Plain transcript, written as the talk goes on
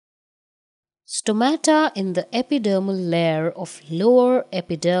Stomata in the epidermal layer of lower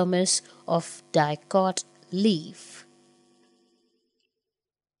epidermis of dicot leaf.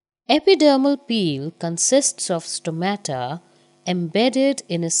 Epidermal peel consists of stomata embedded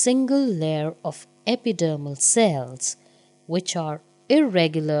in a single layer of epidermal cells, which are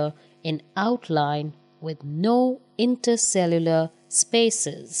irregular in outline with no intercellular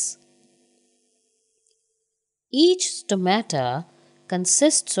spaces. Each stomata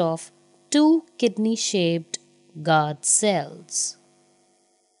consists of two kidney-shaped guard cells.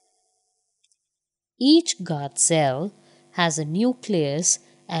 Each guard cell has a nucleus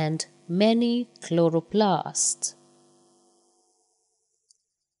and many chloroplasts.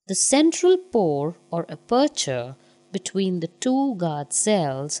 The central pore or aperture between the two guard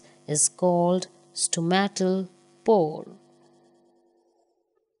cells is called stomatal pore.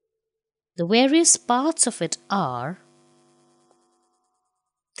 The various parts of it are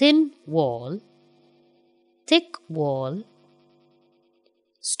thin wall, thick wall,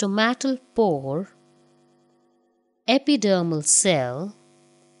 stomatal pore, epidermal cell,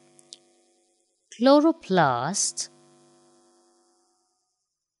 chloroplast,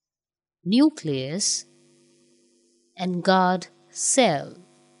 nucleus, and guard cell.